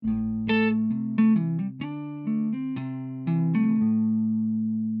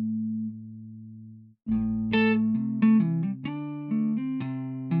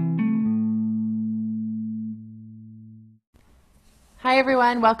Hi,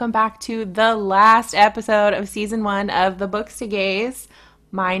 everyone. Welcome back to the last episode of season 1 of the Books to Gaze.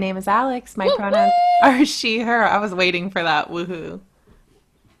 My name is Alex. My Woo pronouns woo! are she, her. I was waiting for that. Woohoo.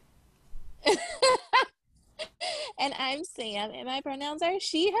 And I'm Sam, and my pronouns are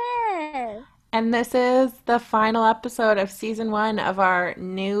she, her. And this is the final episode of season 1 of our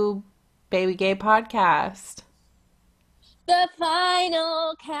new Baby Gay podcast. The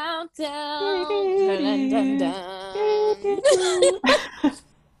final countdown. Dun, dun, dun.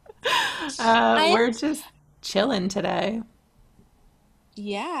 I We're just chilling today.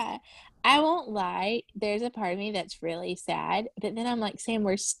 Yeah, I won't lie. There's a part of me that's really sad, but then I'm like, Sam,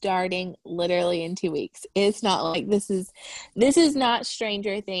 we're starting literally in 2 weeks. It's not like this is not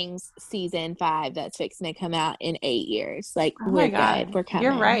Stranger Things season 5 that's fixing to come out in 8 years. Like, Oh my we're good. God. We're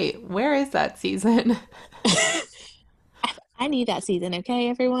You're coming. right. Where is that season? I need that season, okay,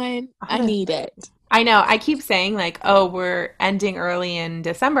 everyone? I need Honestly. it. I know. I keep saying, like, oh, we're ending early in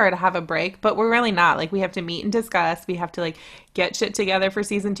December to have a break, but we're really not. Like, we have to meet and discuss. We have to, like, get shit together for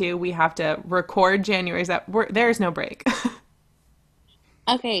season 2. We have to record January's up. There's no break.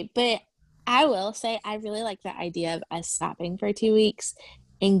 Okay, but I will say I really like the idea of us stopping for 2 weeks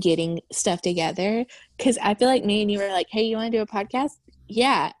and getting stuff together because I feel like me and you were like, hey, you want to do a podcast?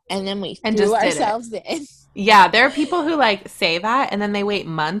 Yeah. And then we And threw just did it. ourselves in. Yeah, there are people who like say that and then they wait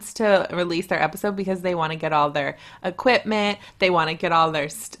months to release their episode because they want to get all their equipment, they want to get all their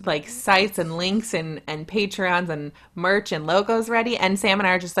like sites and links and Patreons and merch and logos ready. And Sam and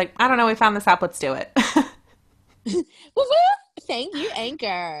I are just like, I don't know, we found this app, let's do it. Woo-woo! Thank you,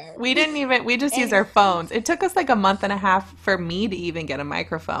 Anchor. We just used And our phones. It took us like a month and a half for me to even get a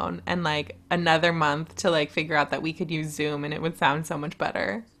microphone and like another month to like figure out that we could use Zoom and it would sound so much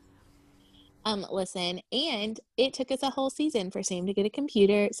better. listen, and it took us a whole season for Sam to get a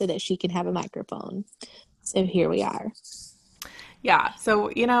computer so that she can have a microphone. So here we are. Yeah.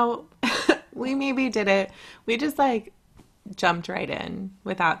 So, we maybe did it. We just like jumped right in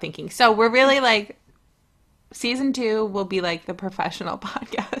without thinking. So, we're really like season 2 will be like the professional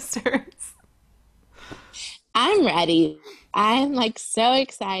podcasters. I'm ready. I'm like so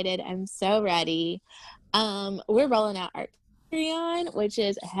excited. I'm so ready. We're rolling out our Patreon, which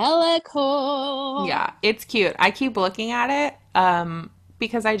is hella cool. Yeah, it's cute. I keep looking at it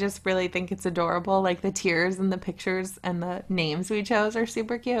because I just really think it's adorable. Like the tears and the pictures and the names we chose are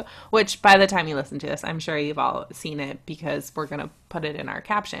super cute. Which by the time you listen to this, I'm sure you've all seen it because we're gonna put it in our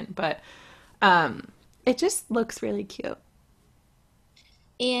caption. But it just looks really cute.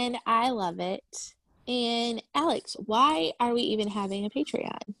 And I love it. And Alex, why are we even having a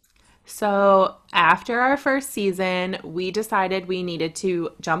Patreon? So after our first season, we decided we needed to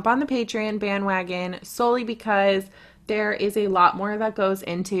jump on the Patreon bandwagon solely because there is a lot more that goes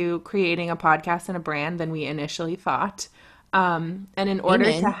into creating a podcast and a brand than we initially thought. And in order to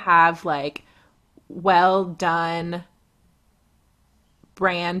Amen. have like well done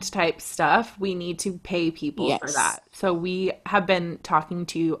brand type stuff, we need to pay people for Yes. that. So we have been talking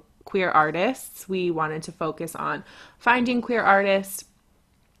to queer artists. We wanted to focus on finding queer artists,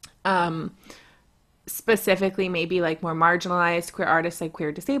 um, specifically maybe like more marginalized queer artists, like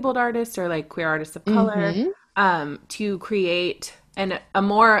queer disabled artists or like queer artists of color, Mm-hmm. to create a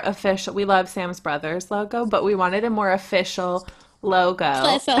more official. We love Sam's Brothers logo, but we wanted a more official logo.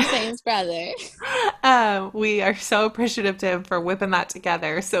 Let's all Sam's brother. We are so appreciative to him for whipping that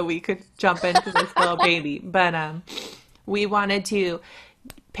together so we could jump into this little baby. But we wanted to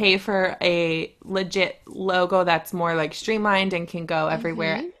pay for a legit logo that's more like streamlined and can go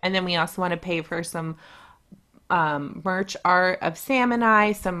everywhere. Mm-hmm. And then we also want to pay for some merch art of Sam and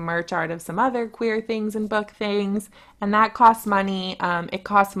I, some merch art of some other queer things and book things. And that costs money. It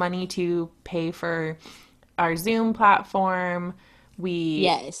costs money to pay for our Zoom platform. We,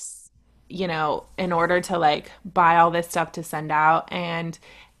 Yes. in order to like buy all this stuff to send out. And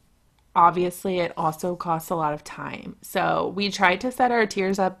obviously it also costs a lot of time. So we tried to set our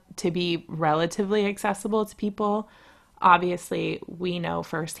tiers up to be relatively accessible to people. Obviously, we know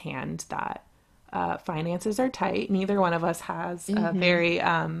firsthand that finances are tight. Neither one of us has a Mm-hmm. very,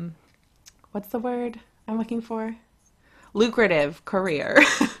 what's the word I'm looking for? Lucrative career.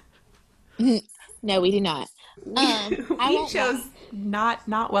 No, we do not. we, I we won't lie. chose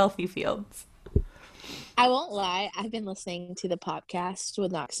not wealthy fields. I won't lie. I've been listening to the podcast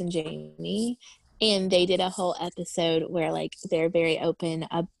with Knox and Jamie, and they did a whole episode where like they're very open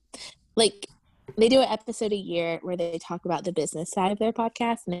up, like they do an episode a year where they talk about the business side of their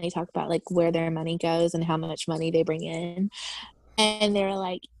podcast and they talk about like where their money goes and how much money they bring in. And they're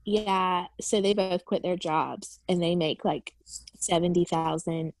like, yeah, so they both quit their jobs and they make like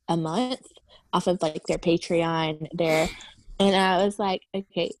 70,000 a month off of like their Patreon, their And I was like,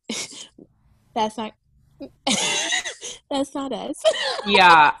 okay, that's not that's not us.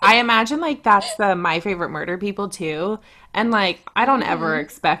 Yeah, I imagine like that's the My Favorite Murder people too. And like I don't ever Hmm.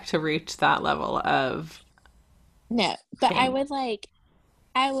 expect to reach that level of No, but fame. I would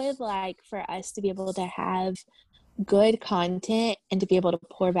like for us to be able to have good content and to be able to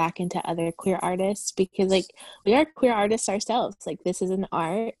pour back into other queer artists because like we are queer artists ourselves. Like this is an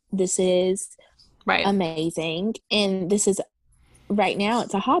art. This is Right. amazing. And this is right now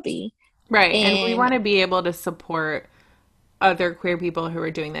it's a hobby. Right. And we And want to be able to support other queer people who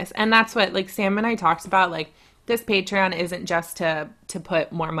are doing this. And that's what like Sam and I talked about like this Patreon isn't just to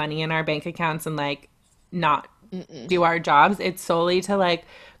put more money in our bank accounts and like not mm-mm. do our jobs. It's solely to like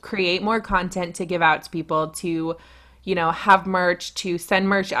create more content to give out to people to have merch, to send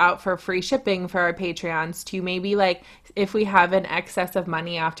merch out for free shipping for our Patreons, to maybe like if we have an excess of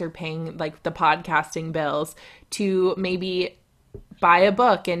money after paying like the podcasting bills, to maybe buy a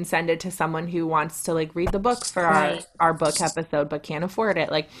book and send it to someone who wants to like read the book for our Right. our book episode but can't afford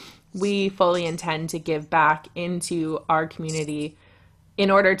it. Like we fully intend to give back into our community in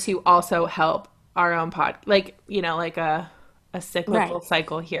order to also help our own like like a Right. cyclical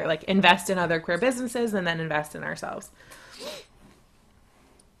cycle here, like invest in other queer businesses and then invest in ourselves.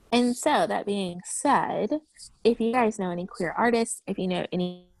 And so, that being said, if you guys know any queer artists, if you know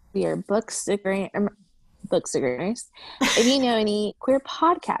any queer bookstagrammers, if you know any queer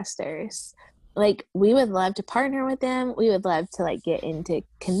podcasters, like we would love to partner with them. We would love to like get into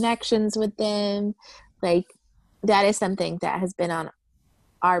connections with them. Like that is something that has been on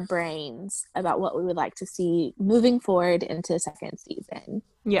our brains about what we would like to see moving forward into the second season.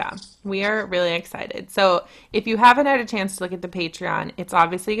 Yeah, we are really excited. So, if you haven't had a chance to look at the Patreon, it's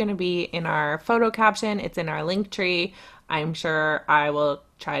obviously going to be in our photo caption, it's in our link tree. I'm sure I will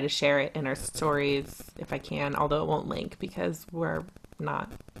try to share it in our stories if I can, although it won't link because we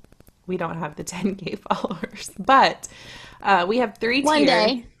don't have the 10K followers. But we have three One tiers.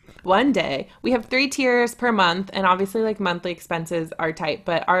 day. One day. We have three tiers per month, and obviously, like monthly expenses are tight,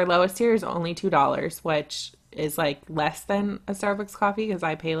 but our lowest tier is only $2, which is like less than a Starbucks coffee because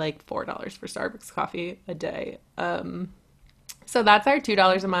I pay like $4 for Starbucks coffee a day. So that's our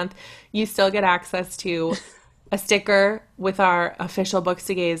 $2 a month. You still get access to a sticker with our official Books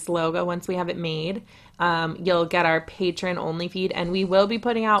to Gaze logo once we have it made. You'll get our patron only feed, and we will be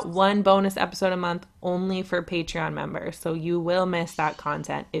putting out one bonus episode a month only for Patreon members. So you will miss that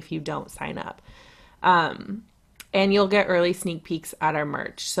content if you don't sign up. And you'll get early sneak peeks at our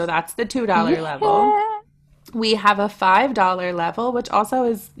merch. So that's the $2 level. Yeah. We have a $5 level, which also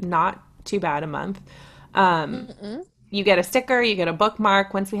is not too bad a month. Mm-mm. You get a sticker, you get a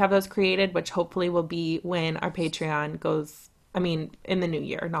bookmark once we have those created, which hopefully will be when our Patreon goes, I mean, in the new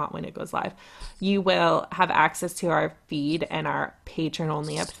year, not when it goes live. You will have access to our feed and our patron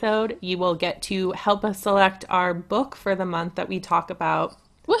only episode. You will get to help us select our book for the month that we talk about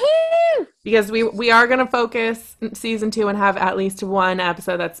Woohoo! because we are going to focus season 2 and have at least one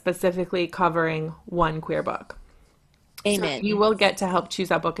episode that's specifically covering one queer book. So you Amen. will get to help choose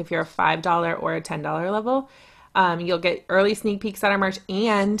that book if you're a $5 or a $10 level. You'll get early sneak peeks at our merch,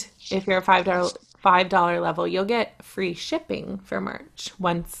 and if you're a $5 level, you'll get free shipping for merch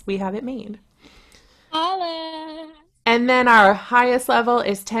once we have it made. Holla. And then our highest level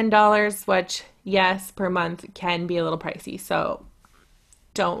is $10, which yes, per month can be a little pricey. So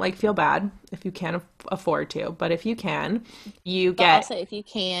don't like feel bad if you can't afford to, but if you can, you But get also, if you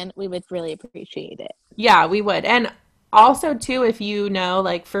can, we would really appreciate it. yeah, we would. And also too, if you know,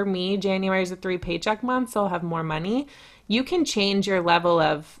 like for me, January is a 3 paycheck month, so I'll have more money. You can change your level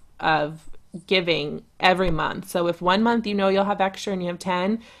of giving every month. So if one month you know you'll have extra and you have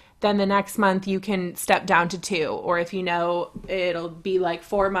 10, then the next month you can step down to 2. Or if you know it'll be like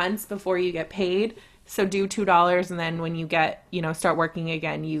 4 months before you get paid, so do $2 and then when you get, start working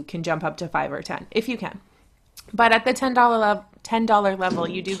again, you can jump up to 5 or 10 if you can. But at the $10 level,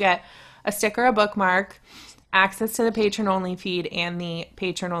 you do get a sticker, a bookmark, access to the patron only feed and the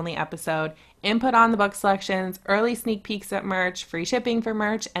patron only episode, input on the book selections, early sneak peeks at merch, free shipping for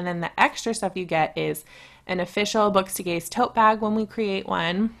merch, and then the extra stuff you get is an official Books to Gaze tote bag when we create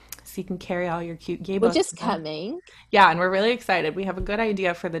one. So you can carry all your cute gay Which books is in them. coming. Yeah, and we're really excited. We have a good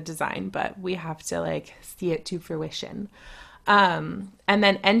idea for the design, but we have to like see it to fruition. And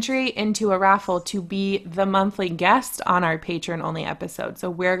then entry into a raffle to be the monthly guest on our patron only episode. So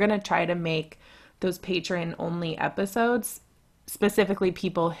we're going to try to make those patron only episodes specifically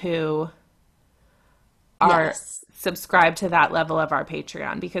people who are Yes. subscribed to that level of our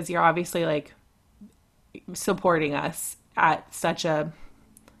Patreon because you're obviously like supporting us at such a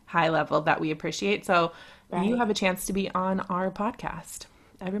high level that we appreciate. So you Right. have a chance to be on our podcast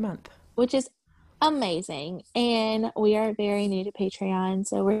every month. Which is amazing. And we are very new to Patreon,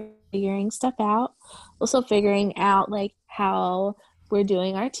 so we're figuring stuff out. Also figuring out like how we're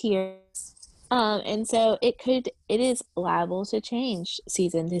doing our tiers. And so it is liable to change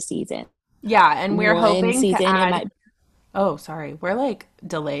season to season. Yeah, and we're One hoping to season it add. might Oh, sorry. We're like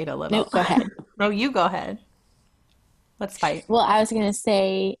delayed a no, little. go ahead. No, you go ahead. Let's fight. Well, I was gonna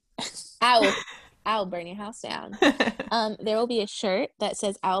say I'll burn your house down. There will be a shirt that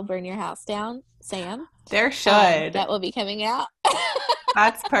says "I'll burn your house down, Sam." There should. That will be coming out.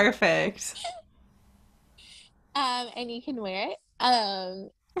 That's perfect. And you can wear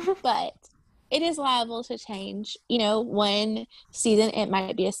it. But it is liable to change. You know, one season it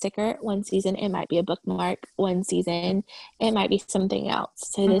might be a sticker, one season it might be a bookmark, one season it might be something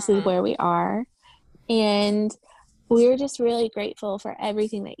else. So this is Mhm. where we are. And we're just really grateful for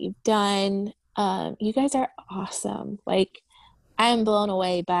everything that you've done. You guys are awesome. Like, I'm blown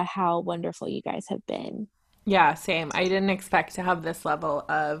away by how wonderful you guys have been. Yeah, same. I didn't expect to have this level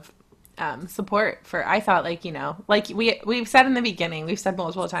of support for. I thought like like we've said in the beginning, we've said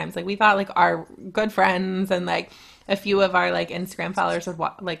multiple times, like we thought like our good friends and like a few of our like Instagram followers would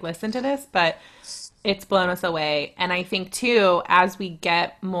like listen to this, but it's blown us away. And I think too, as we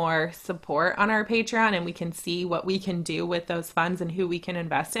get more support on our Patreon and we can see what we can do with those funds and who we can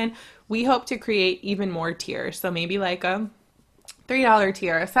invest in, we hope to create even more tiers. So maybe like a $3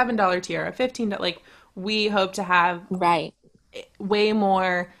 tier, a $7 tier, a $15, like we hope to have Right. way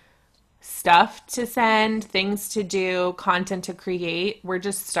more stuff to send, things to do, content to create. We're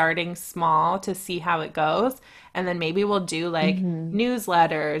just starting small to see how it goes. And then maybe we'll do like Mm-hmm.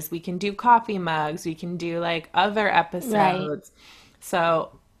 newsletters, we can do coffee mugs, we can do like other Right. episodes.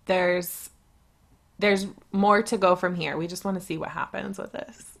 So there's more to go from here. We just want to see what happens with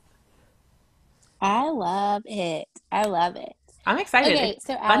this. I love it. I love it. I'm excited. Okay, It's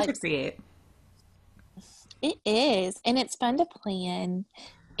so fun to Alex, create. it is, and it's fun to plan,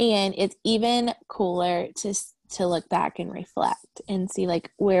 and it's even cooler to look back and reflect and see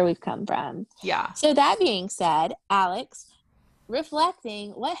like where we've come from. Yeah. So that being said, Alex,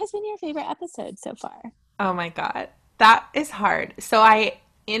 reflecting, what has been your favorite episode so far? Oh my God. That is hard. So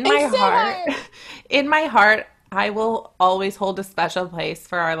in my It's so heart, hard. in my heart, I will always hold a special place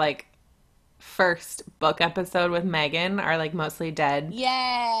for our like first book episode with Megan, our like mostly dead.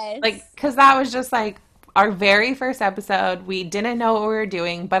 Yes. Like, cause that was just like our very first episode. We didn't know what we were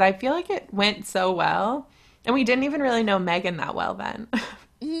doing, but I feel like it went so well. And we didn't even really know Megan that well then.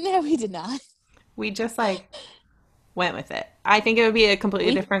 No, we did not. We just like went with it. I think it would be a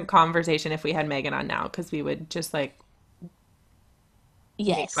completely We different conversation if we had Megan on now because we would just like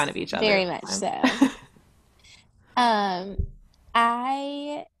make fun yes, of each other very all much the so. time. Um,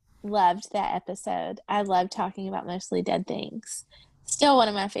 I loved that episode. I love talking about mostly dead things. Still one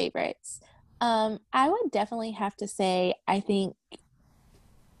of my favorites. I would definitely have to say I think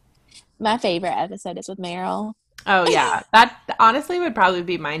my favorite episode is with Meryl. Oh yeah, that honestly would probably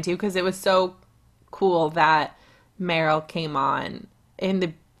be mine too because it was so cool that Meryl came on in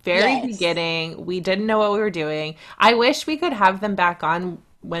the very Yes. beginning. We didn't know what we were doing. I wish we could have them back on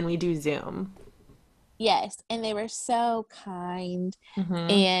when we do Zoom. Yes, and they were so kind Hmm.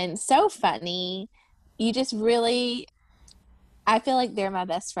 and so funny. You just really I feel like they're my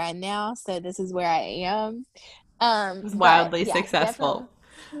best friend now, so this is where I am. It was But wildly yeah, definitely. successful.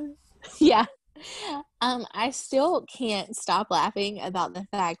 Yeah. I still can't stop laughing about the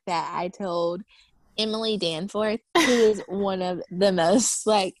fact that I told Emily Danforth, who is one of the most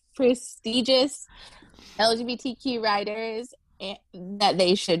like prestigious LGBTQ writers, that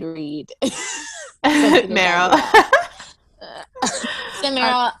they should read something about Meryl. that. So I-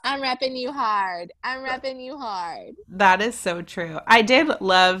 Meryl, I'm repping you hard. I'm repping you hard. that is so true. I did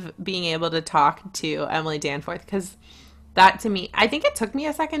love being able to talk to Emily Danforth because that to me, I think it took me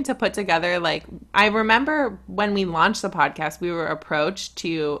a second to put together. Like, I remember when we launched the podcast, we were approached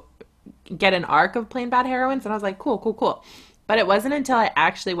to get an arc of Plain Bad Heroines, and I was like, cool, cool, cool. But it wasn't until I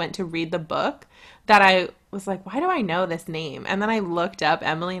actually went to read the book that I was like, why do I know this name? And then I looked up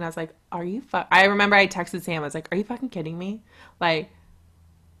Emily, and I was like, are you? I remember I texted Sam. I was like, are you fucking kidding me? Like,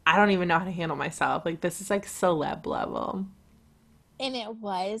 I don't even know how to handle myself. Like, this is like celeb level. And it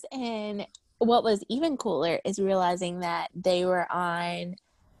was. And what was even cooler is realizing that they were on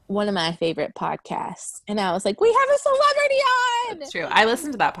one of my favorite podcasts. And I was like, we have a celebrity That's true. I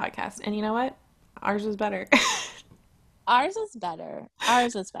listened to that podcast, and you know what? Ours was better. on. Ours was better.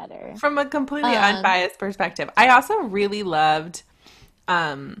 Ours was better. From a completely Um, unbiased perspective. I also really loved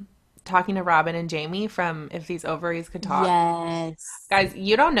um talking to Robin and Jamie from If These Ovaries Could Talk. Yes. Guys,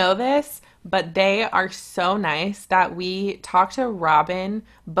 you don't know this, but they are so nice that we talked to Robin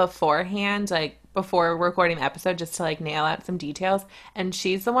beforehand, like before recording the episode, just to like nail out some details. And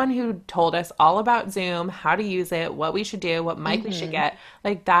she's the one who told us all about Zoom, how to use it, what we should do, what mic we should Mm-hmm. get.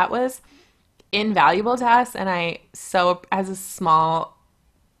 Like that was invaluable to us. And as a small,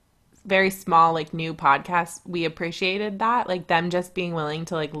 very small, like new podcast, we appreciated that. Like them just being willing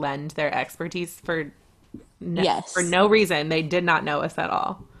to like lend their expertise for Yes. no reason. They did not know us at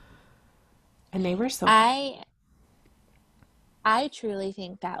all. And they were so kind. I I truly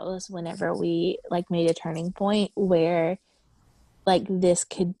think that was whenever we like made a turning point where like this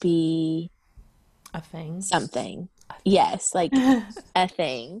could be A thing. something. Yes, like a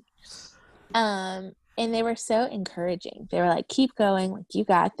thing. And they were so encouraging. They were like, keep going, like you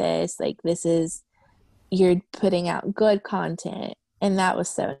got this, like this is you're putting out good content. And that was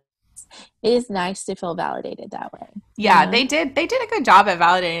so it is nice to feel validated that way, you Yeah, know? they did a good job at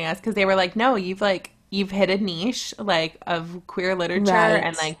validating us because they were like, no, you've hit a niche like of queer literature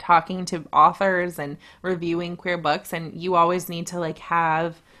and Right. like talking to authors and reviewing queer books, and you always need to like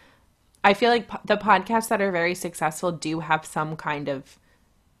have. I feel like the podcasts that are very successful do have some kind of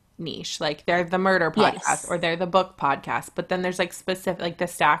niche. Like they're the murder podcast Yes. or they're the book podcast. But then there's like specific, like the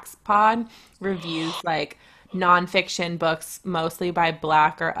Stacks Pod reviews like nonfiction books, mostly by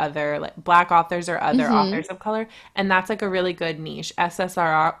black or other, like black authors or other Mm-hmm. authors of color. And that's like a really good niche.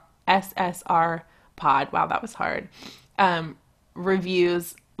 SSR Pod. Wow, that was hard.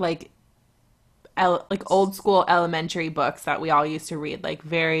 Reviews like old school elementary books that we all used to read, like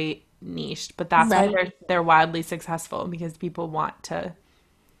very niched. But that's why Right. they're wildly successful because people want to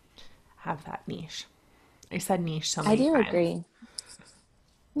have that niche. I said niche so I many do times. agree.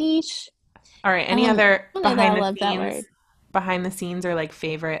 Niche. All right, I any don't, other I don't know that I love that word. behind the scenes or like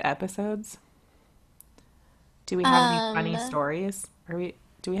favorite episodes? Do we have any funny Um, stories?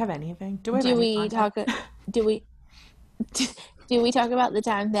 Do we have anything? Do we have do any we content? talk do we do we talk about the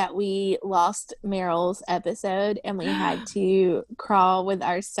time that we lost Meryl's episode and we had to crawl with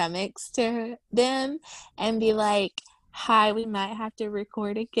our stomachs to them and be like, "Hi, we might have to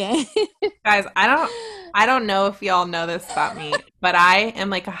record again." Guys, I don't know if y'all know this about me, but I am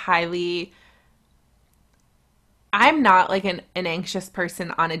like a highly I'm not like an anxious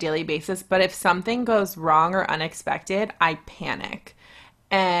person on a daily basis, but if something goes wrong or unexpected, I panic.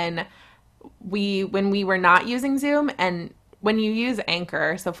 And when we were not using Zoom and when you use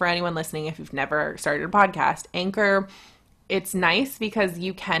Anchor, so for anyone listening, if you've never started a podcast, Anchor, it's nice because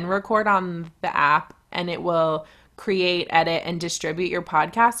you can record on the app and it will create, edit, and distribute your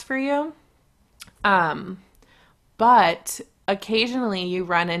podcast for you. Um, but occasionally you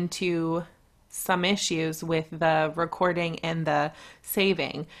run into some issues with the recording and the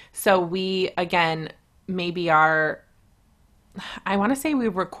saving. So we, again, maybe are I want to say we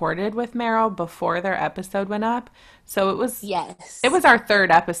recorded with Meryl before their episode went up. So it Yes. was our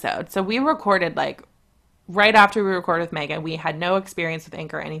third episode. So we recorded like right after we recorded with Megan. We had no experience with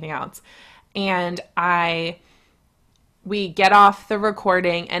Anchor or anything else. And I we get off the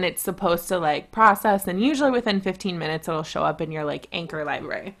recording and it's supposed to like process, and usually within 15 minutes it'll show up in your like Anchor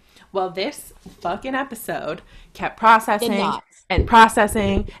library. Well, this fucking episode kept Did processing not. and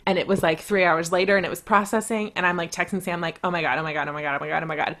processing, and it was like 3 hours later and it was processing, and I'm like texting Sam like, oh my god, oh my god, oh my god, oh my god, oh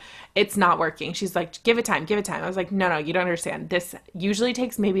my god, it's not working. She's like, give it time, give it time. I was like, no, you don't understand, this usually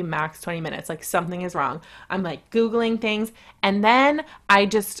takes maybe max 20 minutes, like something is wrong. I'm like googling things, and then I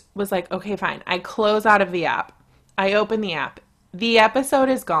just was like, okay, fine. I close out of the app, I open the app. The episode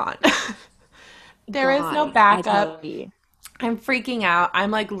is gone. There is no Gone. I backup. tell you. I'm freaking out.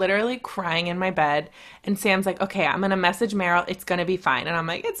 I'm like literally crying in my bed. And Sam's like, okay, I'm going to message Meryl. It's going to be fine. And I'm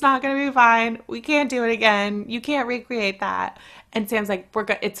like, it's not going to be fine. We can't do it again. You can't recreate that. And Sam's like, we're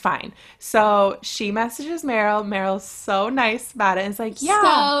good. It's fine. So she messages Meryl. Meryl's so nice about it. And it's like, yeah,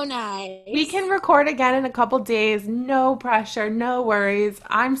 So we nice. can record again in a couple days. No pressure, no worries.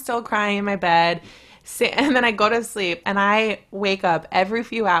 I'm still crying in my bed. And then I go to sleep and I wake up every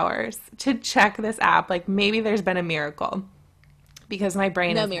few hours to check this app. Like maybe there's been a miracle because my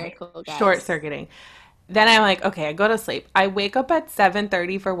brain No is like miracle, short guys. circuiting. Then I'm like, okay, I go to sleep. I wake up at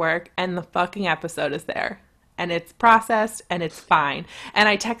 7:30 for work and the fucking episode is there. And it's processed and it's fine. And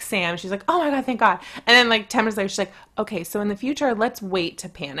I text Sam. She's like, oh my God, thank God. And then like 10 minutes later, she's like, okay, so in the future, let's wait to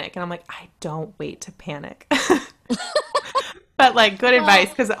panic. And I'm like, I don't wait to panic. But like good advice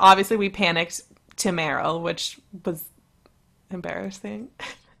Well, because obviously we panicked to Meryl, which was embarrassing.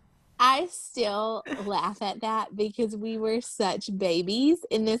 I still laugh at that because we were such babies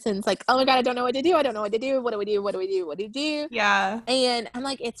in this sense, like, oh my God, I don't know what to do. I don't know what to do. What do we do? What do we do? What do we do? Yeah. And I'm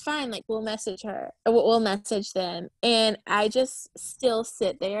like, it's fine. Like, we'll message her. Or we'll message them. And I just still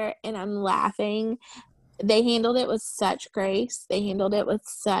sit there and I'm laughing. They handled it with such grace. They handled it with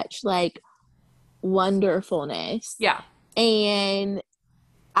such like wonderfulness. Yeah. And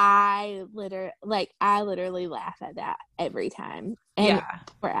I literally laugh at that every time. And Yeah.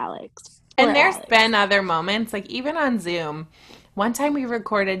 for Alex. For And there's Alex. been other moments, like even on Zoom. One time we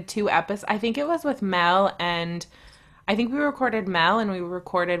recorded two episodes. I think it was with Mel, and I think we recorded Mel and we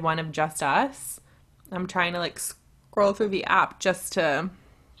recorded one of just us. I'm trying to like scroll through the app just to.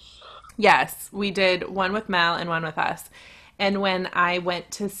 Yes, we did one with Mel and one with us. And when I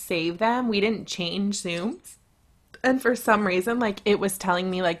went to save them, we didn't change Zooms. And for some reason, like it was telling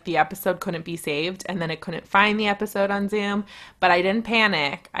me like the episode couldn't be saved and then it couldn't find the episode on Zoom, but I didn't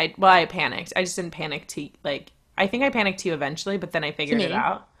panic. I panicked. I just didn't panic to like I think I panicked to you eventually, but then I To figured it me.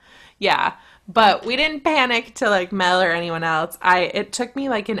 out. Yeah. But we didn't panic to like Mel or anyone else. I It took me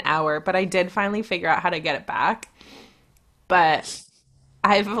like an hour, but I did finally figure out how to get it back. But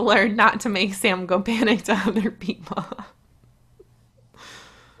I've learned not to make Sam go panic to other people.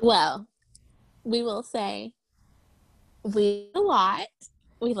 Well, we will say we a lot.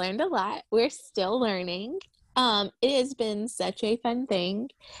 We learned a lot. We're still learning. It has been such a fun thing.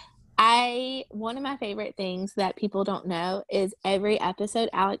 I One of my favorite things that people don't know is every episode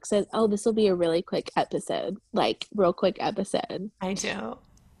Alex says, "Oh, this will be a really quick episode." Like real quick episode. I do.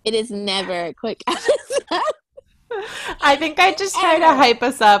 It is never a quick episode I think I just try to ever. hype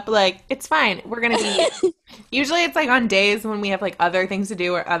us up. Like, it's fine. We're going to be. Usually it's like on days when we have like other things to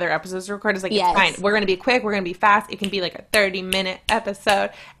do or other episodes to record. It's like, it's fine. Yes. We're going to be quick. We're going to be fast. It can be like a 30-minute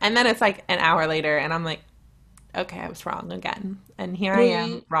episode. And then it's like an hour later. And I'm like, okay, I was wrong again. And here I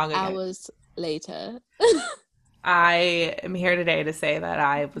am, 3 wrong again. hours later. I am here today to say that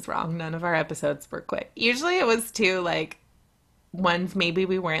I was wrong. None of our episodes were quick. Usually it was too like ones maybe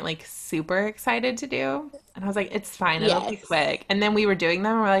we weren't like super excited to do. And I was like, it's fine, it'll be Yes. quick. And then we were doing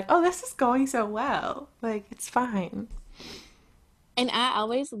them and we're like, oh, this is going so well. Like, it's fine. And I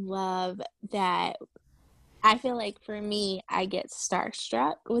always love that. I feel like for me, I get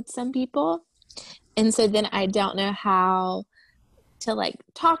starstruck with some people. And so then I don't know how to like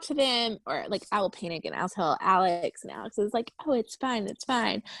talk to them, or like I will panic and I'll tell Alex, and Alex is like, "Oh, it's fine, it's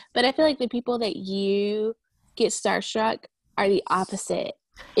fine." But I feel like the people that you get starstruck are the opposite.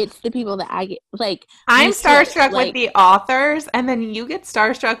 It's the people that I get like I'm you flip starstruck with like, the authors, and then you get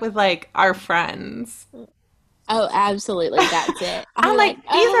starstruck with like our friends. "Oh, absolutely, that's it." I'm I'm like, like,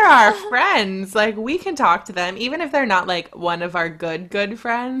 these are our friends. Like, we can talk to them, even if they're not like one of our good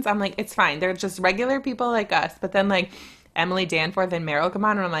friends. I'm like, it's fine. They're just regular people like us. But then, like, Emily Danforth and Meryl come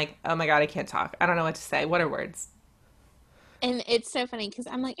on, and I'm like, oh my God, I can't talk. I don't know what to say. What are words? and it's so funny because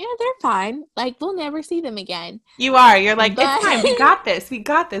I'm like, "Yeah, they're fine. Like we'll never see them again." You are. You're like, it's But fine. We got this. We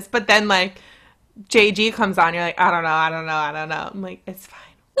got this. But then, like, JG comes on. You're like, I don't know. I don't know. I don't know. I'm like, it's fine.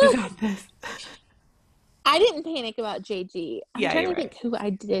 We got this. I didn't panic about JG. I'm Yeah, trying you're to right. think who I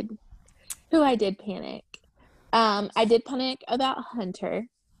did panic. I did panic about Hunter.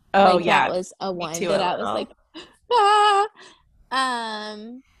 Oh, Like that yeah. was a Me one too, that a I was like, little. ah.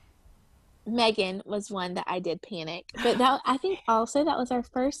 Um, Megan was one that I did panic, but that I think also that was our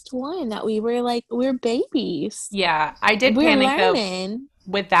first one that we were like, we're babies, Yeah. I did we're panic, though, learning.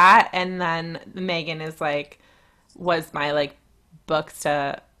 with that. And then Megan is like, was my, like, books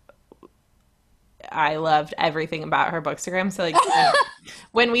to I loved everything about her bookstagram. So like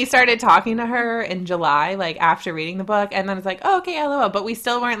when we started talking to her in July, like after reading the book, and then it's like, oh, okay, LOL. But we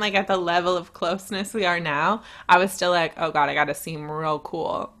still weren't like at the level of closeness we are now. I was still like, oh God, I gotta seem real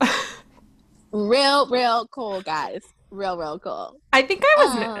cool. Real cool, guys. Real cool. I think I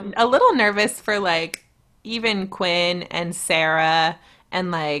was Um, a little nervous for like even Quinn and Sarah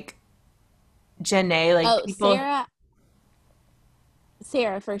and like Janae, like oh, people,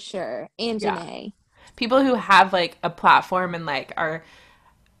 Sarah for sure, and yeah, Janae. people who have like a platform and like are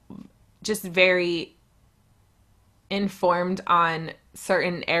just very informed on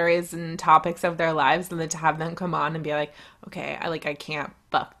certain areas and topics of their lives, and then to have them come on and be like, okay, I can't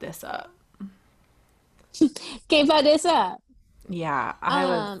fuck this up. Can't fuck this up. Yeah, I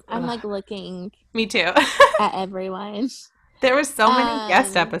was I'm like looking me too. at everyone. There were so many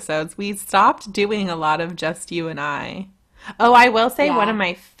guest Um, episodes. We stopped doing a lot of just you and I. Oh, I will say one of yeah.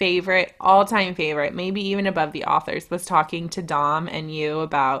 my favorite, all-time favorite, maybe even above the authors, was talking to Dom and you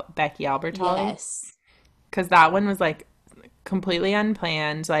about Becky Albertalli. Yes. Because that one was like completely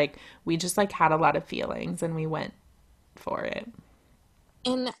unplanned. Like we just like had a lot of feelings and we went for it.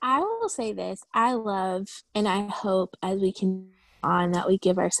 And I will say this, I love and I hope as we can on that we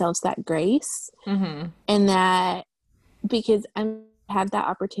give ourselves that grace Mm-hmm. and that because I had that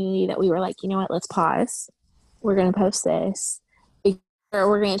opportunity that we were like, you know what, let's pause. We're going to post this. Or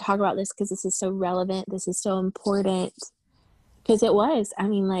we're going to talk about this because this is so relevant. This is so important. Because it was. I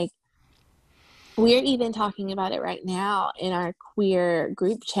mean, like, we're even talking about it right now in our queer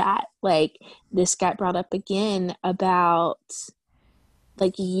group chat. Like, this got brought up again about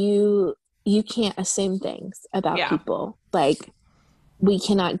like you can't assume things about Yeah. people. Like, we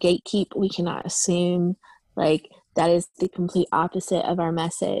cannot gatekeep, we cannot assume. Like, that is the complete opposite of our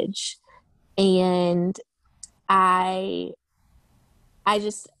message. And I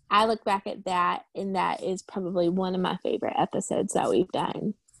I look back at that and that is probably one of my favorite episodes that we've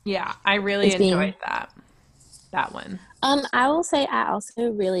done. Yeah. I really Is enjoyed being that one. I will say I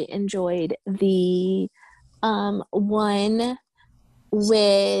also really enjoyed the one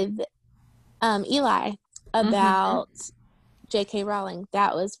with Eli Mm-hmm. about J.K. Rowling.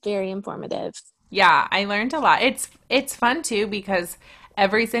 That was very informative. Yeah, I learned a lot. It's fun too because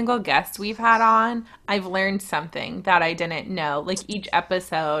every single guest we've had on, I've learned something that I didn't know. Like each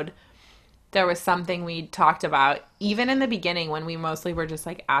episode, there was something we talked about. Even in the beginning when we mostly were just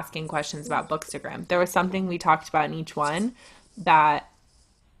like asking questions about Bookstagram, there was something we talked about in each one that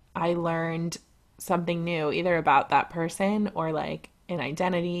I learned something new, either about that person or like an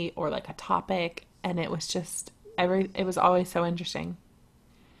identity or like a topic, and it was just it was always so interesting.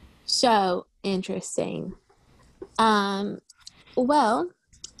 So interesting. Um, well,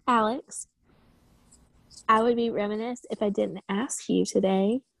 Alex, I would be remiss if I didn't ask you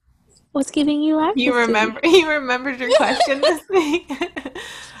today what's giving you life You this remember week. you remembered your question this week?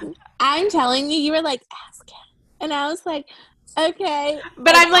 I'm telling you, you were like, ask it. And I was like, okay.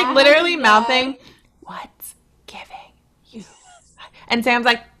 But And I'm like I had to literally know. mouthing, "What's giving you?" And Sam's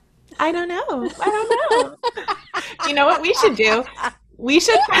like, "I don't know. I don't know." You know what we should do? We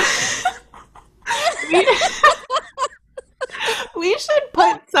should we we should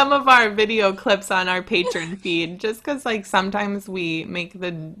put some of our video clips on our Patreon feed just cuz like sometimes we make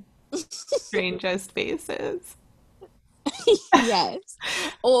the strangest faces. Yes.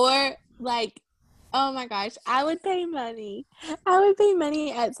 Or like, oh my gosh, I would pay money. I would pay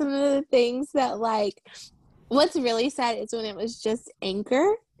money at some of the things that like what's really sad is when it was just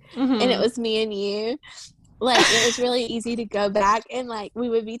Anchor and it Mhm. was me and you. Like it was really easy to go back and like we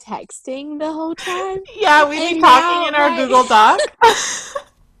would be texting the whole time. Yeah, we'd be And talking now in our like Google Doc.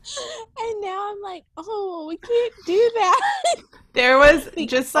 and now I'm like, oh, we can't do that. There was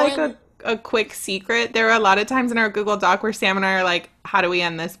just or like a quick secret. There were a lot of times in our Google Doc where Sam and I are like, "How do we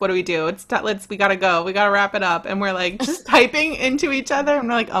end this? What do we do? Let's we gotta go. We gotta wrap it up." And we're like just typing into each other, and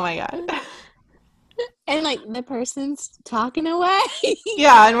we're like, "Oh my god." and like the person's talking away.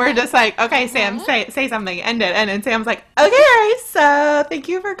 Yeah, and we're just like, "Okay, Sam, Uh-huh. say something, end it." And Sam's like, "Okay, guys, so thank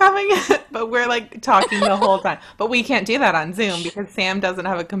you for coming." But we're like talking the whole time. But we can't do that on Zoom because Sam doesn't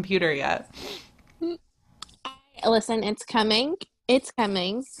have a computer yet. Listen, it's coming. It's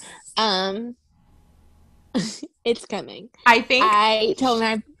coming. Um, it's coming. I think. I told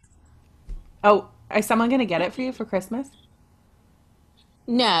my Oh, is someone gonna get it for you for Christmas?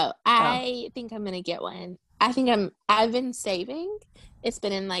 no. Oh. I think I'm gonna get one. I've been saving. It's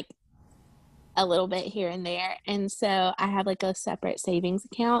been in like a little bit here and there, and so I have like a separate savings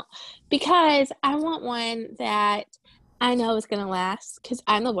account because I want one that I know is gonna last. Because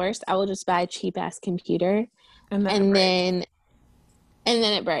I'm the worst. I will just buy a cheap ass computer And then it and breaks.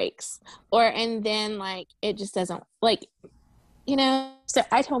 then it breaks, or and then like it just doesn't like so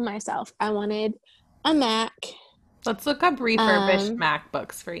I told myself I wanted a Mac. Let's look up refurbished um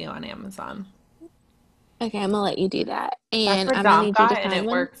MacBooks for you on Amazon. okay, I'm gonna let you do that That's and what I'm gonna Dom need you to got, and find it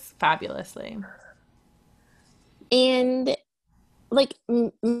one. works fabulously. And like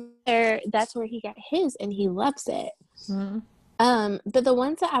there that's where he got his and he loves it. Mhm. But the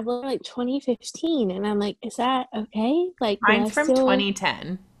ones that I've looked like 2015 and I'm like, is that okay? Like, do I Mine's from still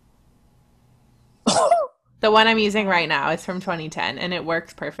 2010. The one I'm using right now is from 2010, and it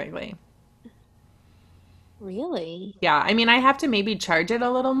works perfectly. really? Yeah, I mean, I have to maybe charge it a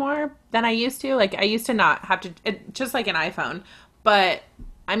little more than I used to. Like, I used to not have to, just like an iPhone. But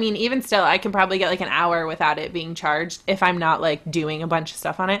I mean, even still, I can probably get like an hour without it being charged if I'm not like doing a bunch of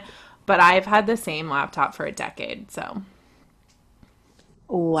stuff on it. But I've had the same laptop for a decade, so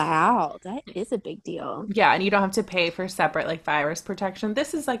Wow, that is a big deal. yeah, and you don't have to pay for separate like virus protection.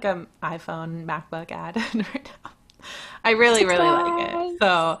 This is like a iPhone MacBook ad right now. I really, really like it. Surprise.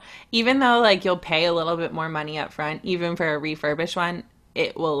 So even though like you'll pay a little bit more money up front, even for a refurbished one,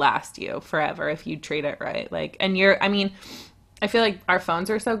 it will last you forever if you treat it right. Like, and you're, I mean, I feel like our phones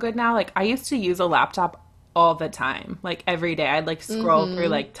are so good now. Like I used to use a laptop all the time, like every day. I'd like scroll through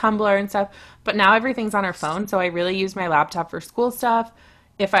Mm-hmm. like Tumblr and stuff, but now everything's on our phone. So I really use my laptop for school stuff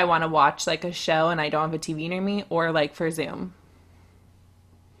if I want to watch like a show and I don't have a TV near me, or like for Zoom.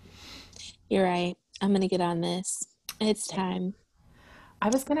 You're right. I'm gonna get on this. It's time. I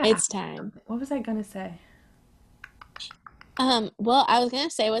was gonna ask It's time. something. What was I gonna say? Well, I was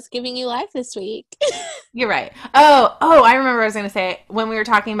gonna say what's giving you life this week. You're right. Oh, I remember I was going to say when we were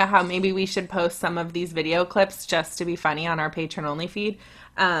talking about how maybe we should post some of these video clips just to be funny on our patron only feed.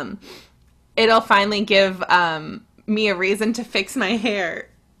 Um, it'll finally give me a reason to fix my hair.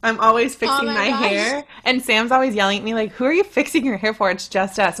 I'm always Oh fixing my my gosh. hair, and Sam's always yelling at me like, "Who are you fixing your hair for? It's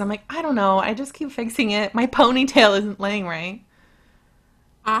just us." And I'm like, "I don't know. I just keep fixing it. My ponytail isn't laying right."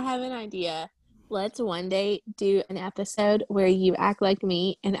 I have an idea. Let's one day do an episode where you act like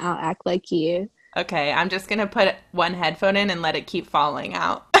me and I'll act like you. Okay, I'm just gonna put one headphone in and let it keep falling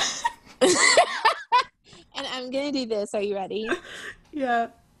out. And I'm gonna do this. Are you ready? Yeah.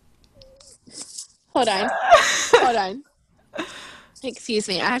 Hold on. Hold on. Excuse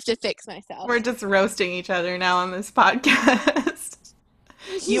me. I have to fix We're myself. just roasting each other now on this podcast.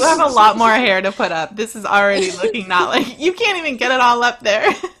 You have a lot more hair to put up. This is already looking not like you can't even get it all up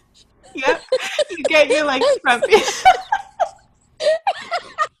there. Yep. You get your like front piece.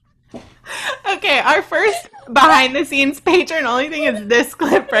 Okay, our first behind the scenes patron only thing is this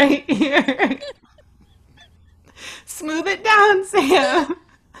clip right here. Smooth it down, Sam.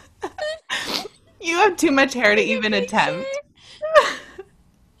 You have too much hair to Take a even picture. attempt.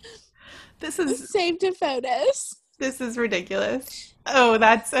 This is Save to photos. This is ridiculous. Oh,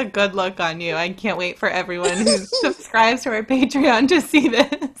 that's a good look on you. I can't wait for everyone who subscribes to our Patreon to see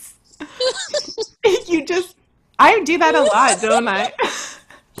this. You just, I do that a lot, don't I?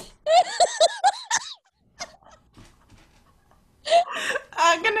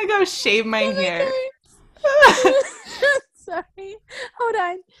 I'm gonna go shave my Oh hair. my god. Sorry. Hold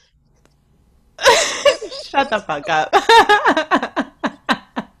on. Shut the fuck up.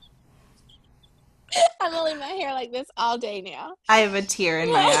 I'm gonna leave my hair like this all day now. I have a tear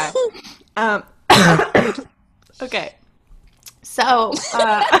in my eye. Okay. So,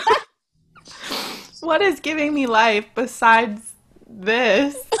 what is giving me life besides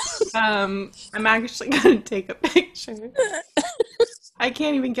this? I'm actually gonna take a picture. I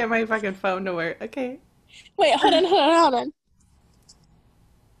can't even get my fucking phone to work. Okay. Wait, hold on.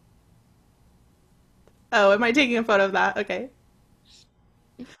 Oh, am I taking a photo of that? Okay.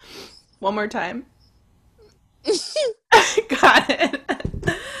 One more time. Got it.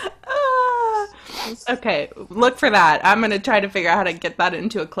 Ah. Okay, look for that. I'm gonna try to figure out how to get that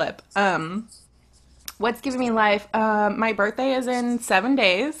into a clip. What's giving me life? My birthday is in 7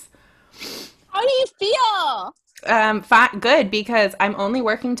 days. How do you feel? Good because I'm only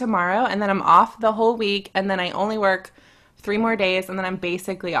working tomorrow and then I'm off the whole week and then I only work 3 more days and then I'm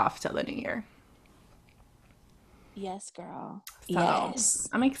basically off till the new year. Yes, girl. So Yes.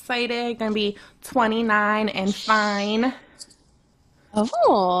 I'm excited. Gonna be 29 and fine.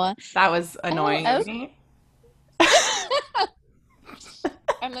 Oh. That was Oh, annoying of okay. me.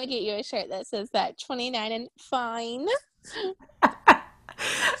 I'm gonna get you a shirt that says that 29 and fine.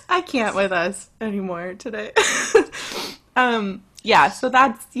 I can't with us anymore today. Yeah, so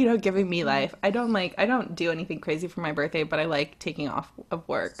that's, giving me life. I don't do anything crazy for my birthday, but I like taking off of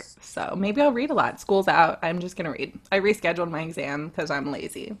work. So maybe I'll read a lot. School's out. I'm just gonna read. I rescheduled my exam because I'm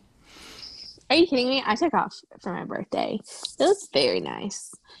lazy. Are you kidding me? I took off for my birthday. It was very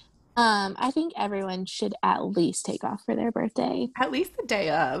nice. I think everyone should at least take off for their birthday. At least the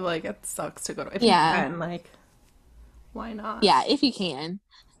day of, like it sucks to go to if you Yeah. can, like, why not? Yeah, if you can.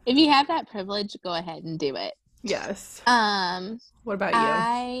 If you have that privilege, go ahead and do it. Yes. Um, What about you?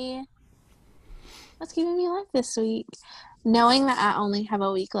 I what's keeping me alive this week? Knowing that I only have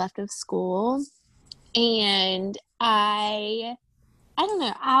a week left of school and I don't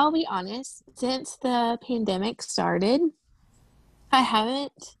know, I'll be honest, since the pandemic started, I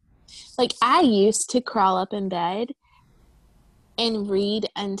haven't like I used to crawl up in bed and read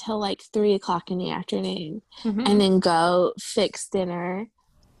until like 3 o'clock in the afternoon Hmm. and then go fix dinner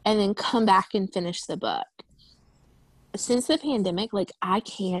and then come back and finish the book. Since the pandemic, like I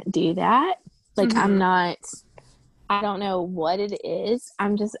can't do that. Like Hmm. I don't know what it is. I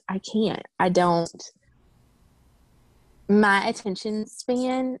can't. I don't. My attention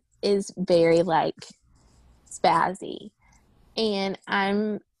span is very like spazzy. And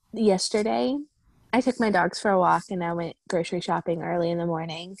yesterday, I took my dogs for a walk and I went grocery shopping early in the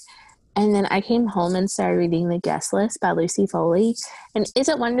morning. And then I came home and started reading The Guest List by Lucy Foley. And is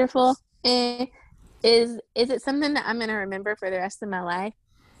it wonderful? Eh. Is it something that I'm gonna remember for the rest of my life?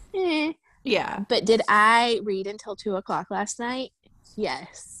 Eh. Yeah. But did I read until 2 o'clock last night?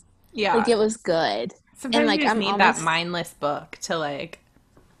 Yes. Like Yeah. it was good. And Sometimes you like just I'm need that almost mindless book to like,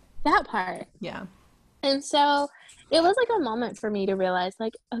 that part. yeah. And so it was like a moment for me to realize,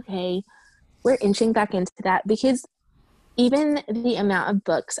 like, okay, we're inching back into that because even the amount of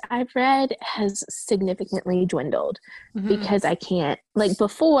books I've read has significantly dwindled Hmm. because I can't, like,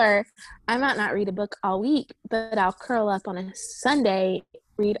 before, I might not read a book all week, but I'll curl up on a Sunday,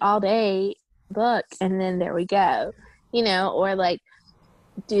 read all day book, and then there we go, or like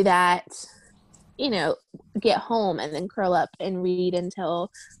do that, you know, get home and then curl up and read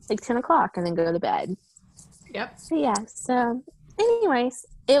until like 10 o'clock and then go to bed. Yep. But yeah, so anyways,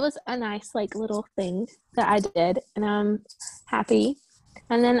 it was a nice like little thing that I did and I'm happy.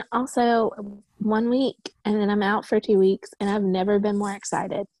 And then also 1 week and then I'm out for 2 weeks and I've never been more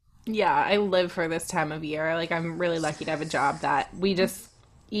excited. Yeah, I live for this time of year. Like, I'm really lucky to have a job that we just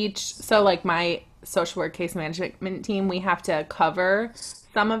each, so like my social work case management team, we have to cover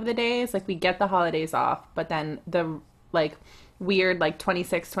some of the days. Like, we get the holidays off, but then the like weird, like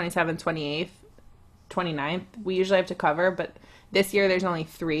 26th, 27th, 28th, 29th, we usually have to cover. But this year, there's only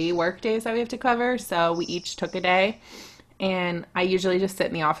 3 work days that we have to cover. So we each took a day. And I usually just sit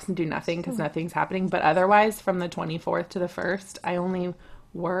in the office and do nothing because nothing's happening. But otherwise, from the 24th to the 1st, I only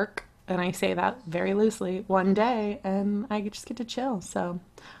work, and I say that very loosely, one day, and I just get to chill. So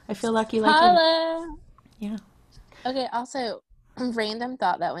I feel lucky like you. Holla! Yeah. Okay, also, random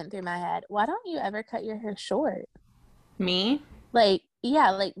thought that went through my head. Why don't you ever cut your hair short? Me? Like, yeah,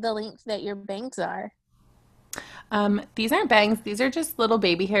 like the length that your bangs are. These aren't bangs. These are just little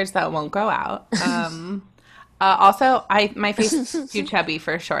baby hairs that won't go out. Also, I my face is too chubby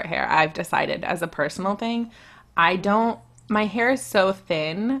for short hair. I've decided as a personal thing. I don't. My hair is so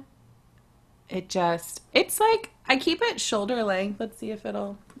thin. It's like I keep it shoulder length. Let's see if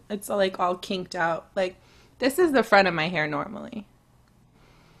it'll. It's like all kinked out. Like this is the front of my hair normally.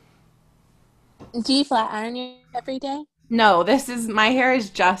 Do you flat iron your every day? No, this is my hair is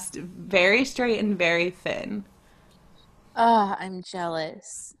just very straight and very thin. Oh, I'm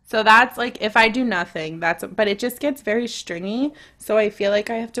jealous. So that's like if I do nothing, but it just gets very stringy. So I feel like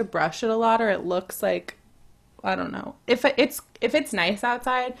I have to brush it a lot or it looks like I don't know. If it's nice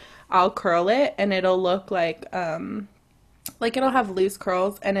outside, I'll curl it and it'll look like it'll have loose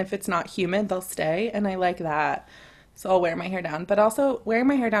curls and if it's not humid, they'll stay and I like that. So I'll wear my hair down, but also wearing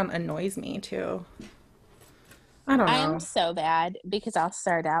my hair down annoys me too. I don't I am know. so bad because I'll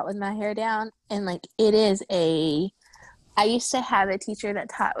start out with my hair down and like it is a I used to have a teacher that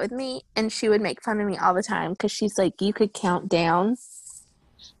taught with me and she would make fun of me all the time because she's like, you could count down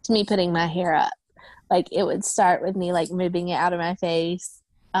to me putting my hair up. Like it would start with me like moving it out of my face.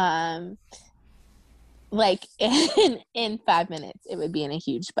 Um like in 5 minutes it would be in a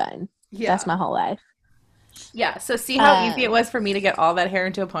huge bun. That's Yeah. my whole life. Yeah, so see how easy it Um was for me to get all that hair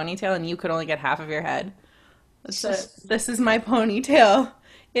into a ponytail and you could only get half of your head? That's it. This is my ponytail.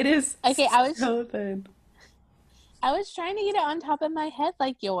 It is okay, so thin. I was trying to get it on top of my head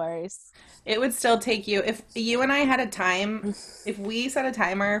like yours. It would still take you, if you and I had a time, if we set a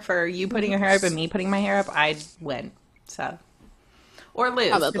timer for you putting your hair up and me putting my hair up, I'd win. So, or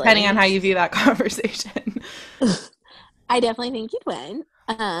lose, depending on Probably. how you view that conversation. I definitely think you'd win.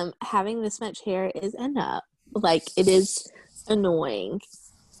 Having this much hair is enough. Like it is annoying.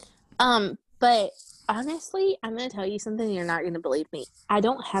 But honestly, I'm gonna tell you something you're not gonna believe me. I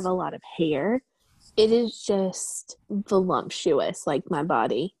don't have a lot of hair. It is just voluptuous, like my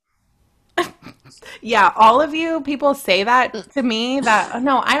body. Yeah, all of you people say that to me that, "Oh,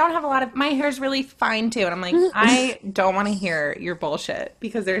 no, I don't have a lot of, my hair's really fine too." And I'm like, I don't want to hear your bullshit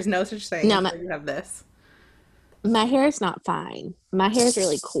because there's no such thing No, until you have this. my hair is not fine. My hair is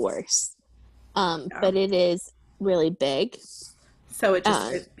really coarse. Yeah. But it is really big. So it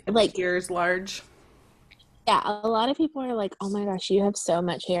Like appears large. yeah, a lot of people are like, "Oh my gosh, you have so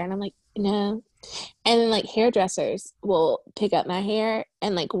much hair," and I'm like, "No." And then like hairdressers will pick up my hair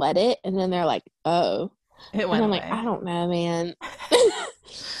and like wet it, and then they're like, "Oh," It and went I'm like, away. "I don't know, man."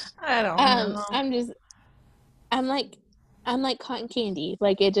 I don't know. I'm just, I'm like, I'm like cotton candy.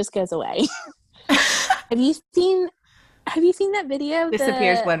 Like it just goes away. have you seen? Have you seen that video of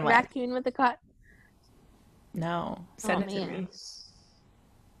Disappears the when wet. raccoon with the cotton? No, Oh send it to man, me.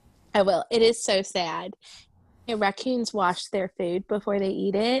 I will. It is so sad. And raccoons wash their food before they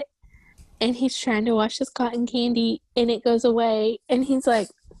eat it, and he's trying to wash his cotton candy, and it goes away, and he's like,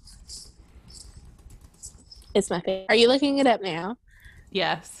 "It's my favorite." Are you looking it up now?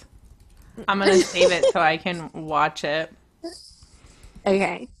 Yes. I'm gonna save it so I can watch it.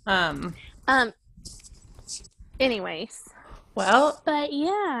 Okay. Um, Um, Anyways, Well, but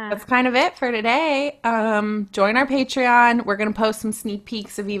yeah. that's kind of it for today. Join our Patreon. We're going to post some sneak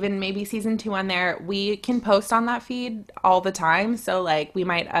peeks of even maybe season 2 on there. We can post on that feed all the time. So, like, we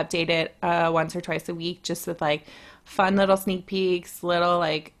might update it once or twice a week just with like fun little sneak peeks, little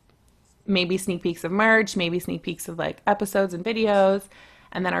like maybe sneak peeks of merch, maybe sneak peeks of like episodes and videos,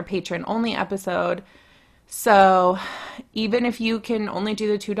 and then our patron only episode. So even if you can only do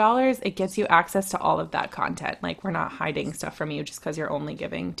the $2, it gets you access to all of that content. Like, we're not hiding stuff from you just because you're only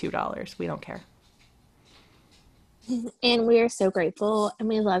giving $2. We don't care. And we are so grateful and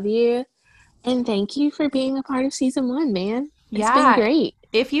we love you. And thank you for being a part of season 1, man. It's been Yeah. great.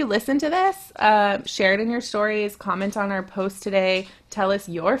 If you listen to this, share it in your stories, comment on our post today, tell us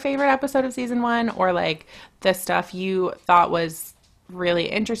your favorite episode of season 1 or like the stuff you thought was really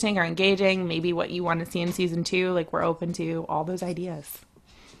interesting or engaging, maybe what you want to see in season 2. Like, we're open to all those ideas.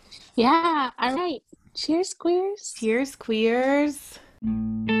 Yeah. All right. Cheers, queers. Cheers, queers.